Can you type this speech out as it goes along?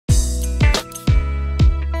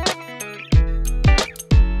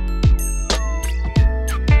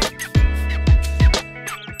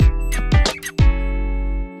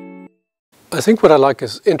I think what I like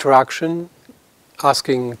is interaction,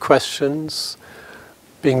 asking questions,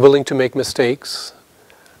 being willing to make mistakes,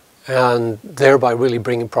 and thereby really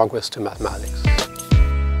bringing progress to mathematics.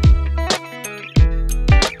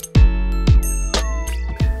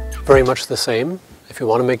 Very much the same. If you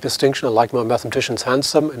want to make distinction, I like my mathematicians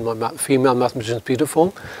handsome and my female mathematicians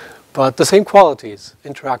beautiful, but the same qualities,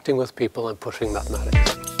 interacting with people and pushing mathematics.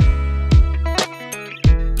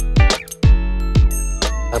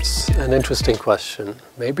 That's an interesting question.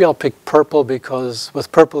 Maybe I'll pick purple because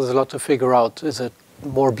with purple there's a lot to figure out. Is it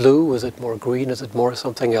more blue? Is it more green? Is it more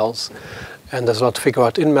something else? And there's a lot to figure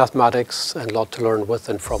out in mathematics and a lot to learn with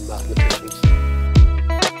and from mathematicians.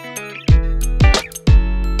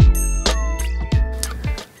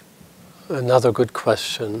 Another good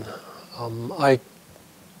question. I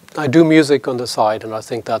do music on the side, and I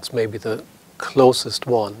think that's maybe the closest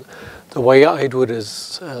one. The way I do it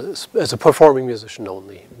is as a performing musician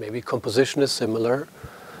only. Maybe composition is similar.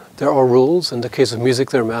 There are rules. In the case of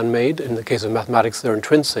music, they're man-made. In the case of mathematics, they're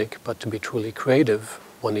intrinsic. But to be truly creative,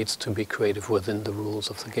 one needs to be creative within the rules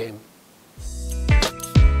of the game.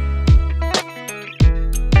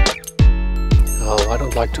 Oh, I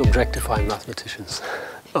don't like to objectify mathematicians.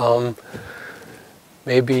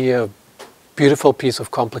 Maybe a beautiful piece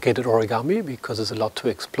of complicated origami because there's a lot to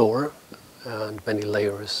explore and many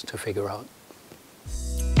layers to figure out.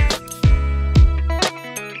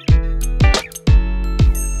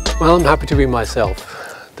 Well, I'm happy to be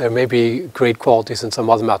myself. There may be great qualities in some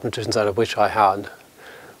other mathematicians that I wish I had,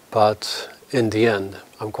 but in the end,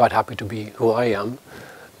 I'm quite happy to be who I am.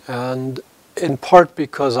 And in part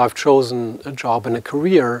because I've chosen a job and a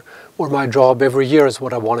career where my job every year is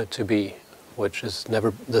what I want it to be, which is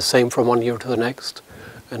never the same from one year to the next.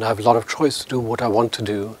 And I have a lot of choice to do what I want to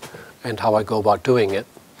do and how I go about doing it.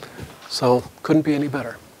 So, couldn't be any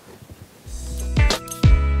better.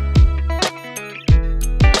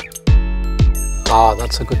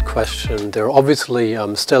 That's a good question. There are obviously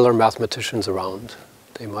stellar mathematicians around.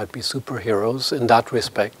 They might be superheroes in that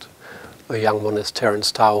respect. A young one is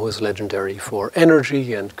Terence Tao, who is legendary for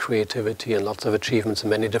energy and creativity and lots of achievements in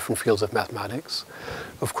many different fields of mathematics.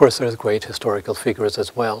 Of course, there's great historical figures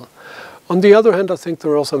as well. On the other hand, I think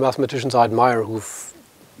there are also mathematicians I admire who've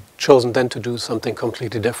chosen then to do something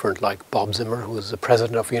completely different, like Bob Zimmer, who is the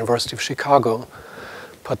president of the University of Chicago,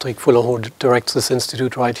 Patrick Foulon, who directs this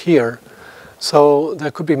institute right here. So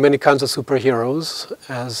there could be many kinds of superheroes,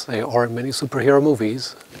 as there are in many superhero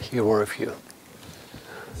movies. Here were a few.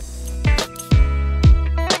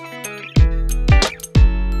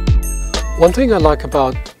 One thing I like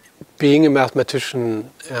about being a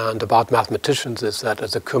mathematician and about mathematicians is that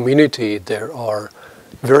as a community there are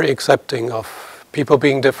very accepting of people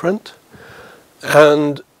being different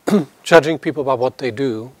and judging people by what they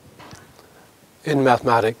do in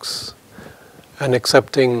mathematics and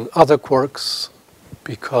accepting other quirks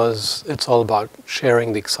because it's all about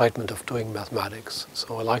sharing the excitement of doing mathematics.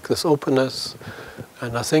 So I like this openness,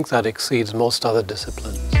 and I think that exceeds most other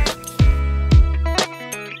disciplines.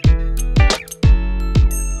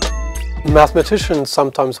 Mathematicians,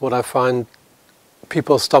 sometimes what I find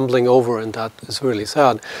people stumbling over, and that is really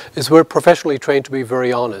sad, is we're professionally trained to be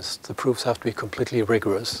very honest. The proofs have to be completely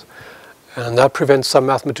rigorous. And that prevents some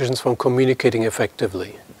mathematicians from communicating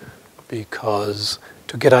effectively, because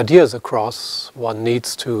to get ideas across, one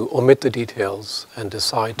needs to omit the details and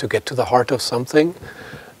decide to get to the heart of something.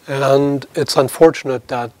 And it's unfortunate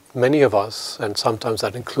that many of us, and sometimes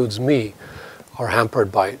that includes me, are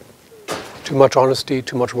hampered by too much honesty,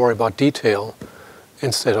 too much worry about detail,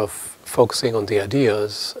 instead of focusing on the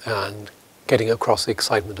ideas and getting across the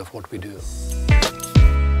excitement of what we do.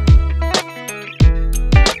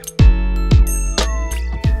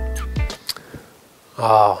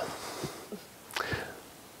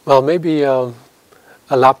 Well, maybe a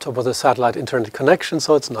laptop with a satellite internet connection,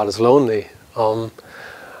 so it's not as lonely.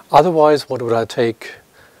 Otherwise, what would I take?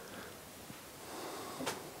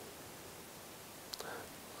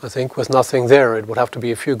 I think with nothing there, it would have to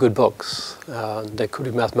be a few good books. They could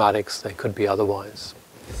be mathematics, they could be otherwise.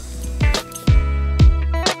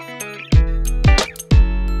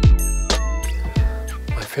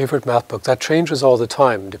 My favorite math book, that changes all the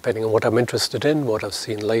time, depending on what I'm interested in, what I've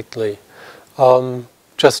seen lately.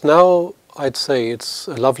 Just now, I'd say it's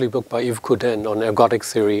a lovely book by Yves Couden on ergodic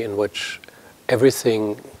theory, in which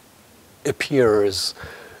everything appears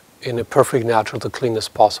in a perfectly natural, the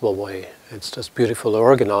cleanest possible way. It's just beautifully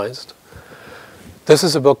organized. This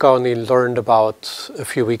is a book I only learned about a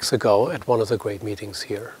few weeks ago at one of the great meetings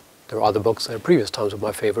here. There are other books that at previous times were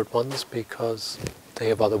my favorite ones because they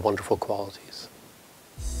have other wonderful qualities.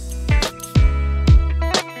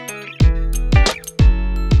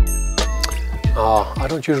 I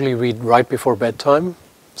don't usually read right before bedtime.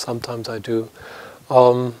 Sometimes I do.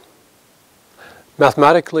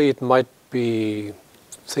 Mathematically, it might be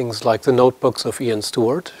things like the notebooks of Ian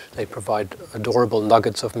Stewart. They provide adorable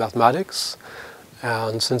nuggets of mathematics.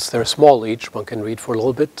 And since they're small each, one can read for a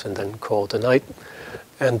little bit and then call it a night.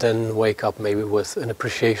 And then wake up maybe with an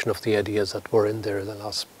appreciation of the ideas that were in there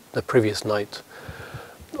the previous night.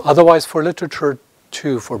 Otherwise, for literature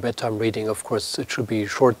too, for bedtime reading, of course, it should be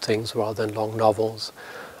short things rather than long novels.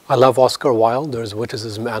 I love Oscar Wilde. There's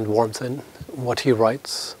witticism and warmth in what he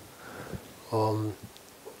writes.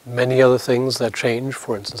 Many other things that change.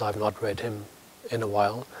 For instance, I've not read him in a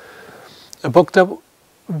while. A book that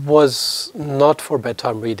was not for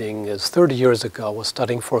bedtime reading is 30 years ago. I was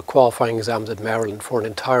studying for qualifying exams at Maryland for an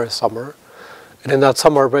entire summer. And in that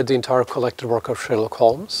summer, I read the entire collected work of Sherlock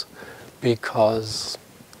Holmes because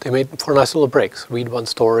they made for nice little breaks. Read one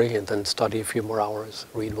story and then study a few more hours.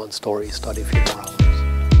 Read one story, study a few more hours.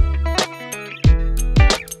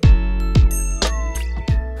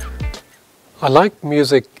 I like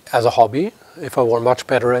music as a hobby. If I were much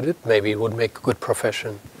better at it, maybe it would make a good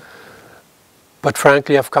profession. But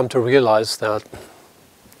frankly, I've come to realize that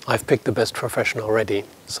I've picked the best profession already.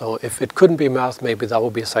 So if it couldn't be math, maybe that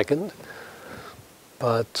would be a second.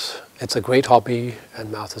 But it's a great hobby,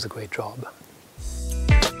 and math is a great job.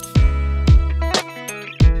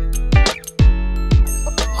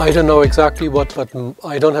 I don't know exactly what, but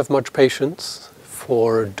I don't have much patience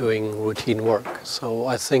for doing routine work. So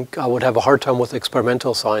I think I would have a hard time with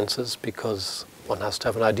experimental sciences because one has to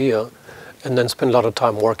have an idea and then spend a lot of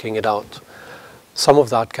time working it out. Some of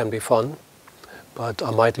that can be fun, but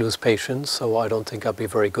I might lose patience, so I don't think I'll be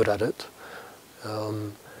very good at it.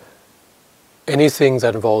 Anything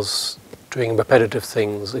that involves doing repetitive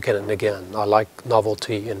things again and again. I like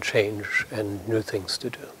novelty and change and new things to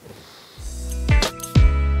do.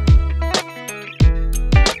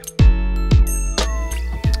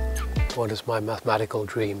 What is my mathematical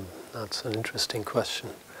dream? That's an interesting question.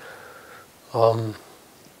 I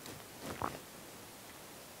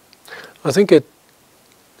think it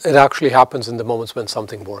actually happens in the moments when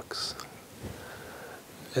something works.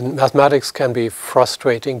 And mathematics can be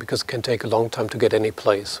frustrating because it can take a long time to get any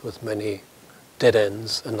place with many dead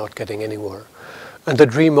ends and not getting anywhere. And the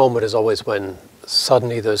dream moment is always when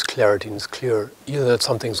suddenly there's clarity and it's clear either that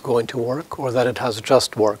something's going to work or that it has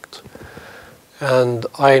just worked. And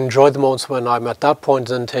I enjoy the moments when I'm at that point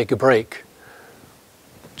and then take a break,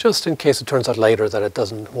 just in case it turns out later that it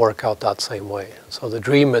doesn't work out that same way. So the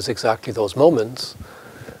dream is exactly those moments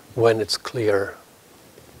when it's clear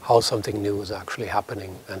how something new is actually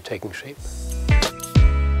happening and taking shape.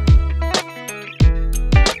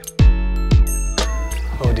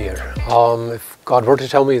 Oh dear. If God were to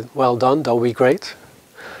tell me, well done, that would be great.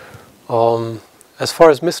 As far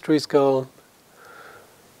as mysteries go,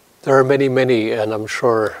 there are many, many, and I'm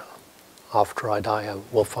sure after I die I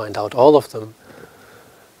will find out all of them.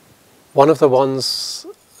 One of the ones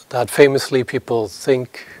that famously people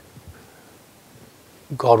think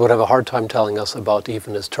God would have a hard time telling us about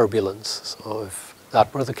even is turbulence. So if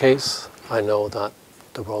that were the case, I know that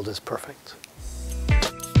the world is perfect.